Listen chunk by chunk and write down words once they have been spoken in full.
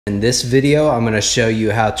In this video, I'm going to show you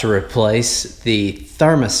how to replace the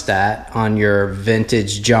thermostat on your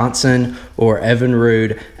vintage Johnson or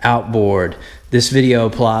Evinrude outboard. This video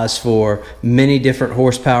applies for many different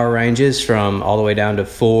horsepower ranges, from all the way down to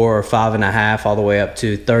 4 or 5.5, all the way up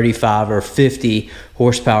to 35 or 50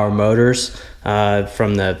 horsepower motors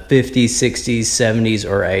from the 50s, 60s, 70s,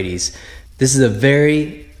 or 80s. This is a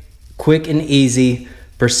very quick and easy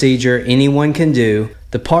procedure anyone can do.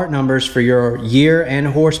 The part numbers for your year and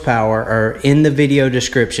horsepower are in the video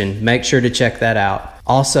description. Make sure to check that out.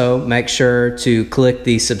 Also, make sure to click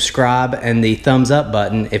the subscribe and the thumbs up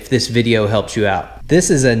button if this video helps you out. This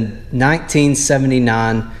is a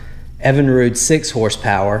 1979 Evinrude 6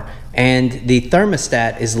 horsepower, and the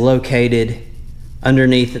thermostat is located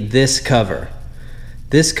underneath this cover.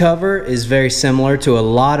 This cover is very similar to a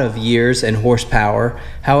lot of years and horsepower.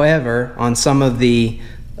 However, on some of the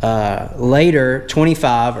later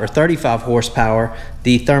 25 or 35 horsepower,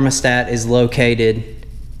 the thermostat is located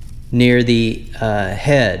near the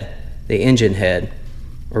head, the engine head,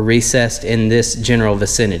 or recessed in this general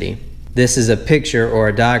vicinity. This is a picture or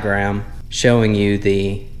a diagram showing you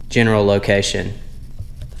the general location.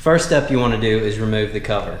 The first step you want to do is remove the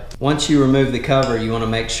cover. Once you remove the cover, you want to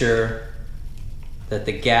make sure that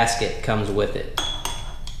the gasket comes with it.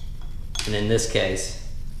 And in this case,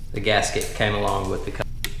 the gasket came along with the cover.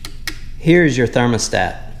 Here's your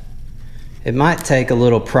thermostat. It might take a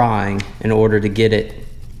little prying in order to get it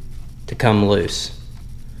to come loose,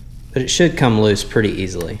 but it should come loose pretty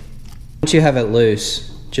easily. Once you have it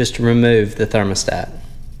loose, just remove the thermostat.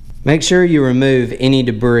 Make sure you remove any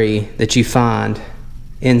debris that you find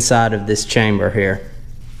inside of this chamber here,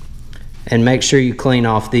 and make sure you clean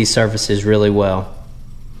off these surfaces really well,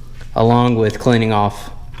 along with cleaning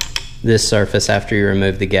off this surface after you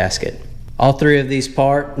remove the gasket. All three of these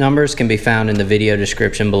part numbers can be found in the video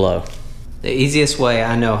description below. The easiest way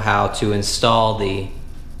I know how to install the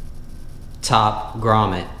top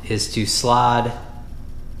grommet is to slide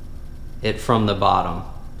it from the bottom.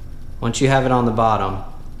 Once you have it on the bottom,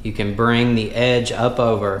 you can bring the edge up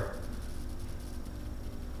over,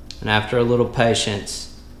 and after a little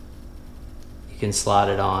patience, you can slide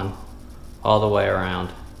it on all the way around.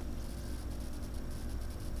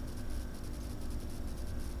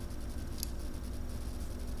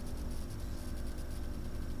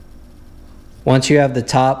 Once you have the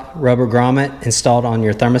top rubber grommet installed on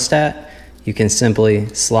your thermostat, you can simply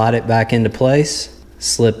slide it back into place,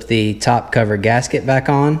 slip the top cover gasket back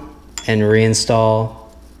on, and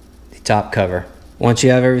reinstall the top cover. Once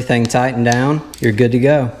you have everything tightened down, you're good to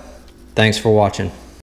go. Thanks for watching.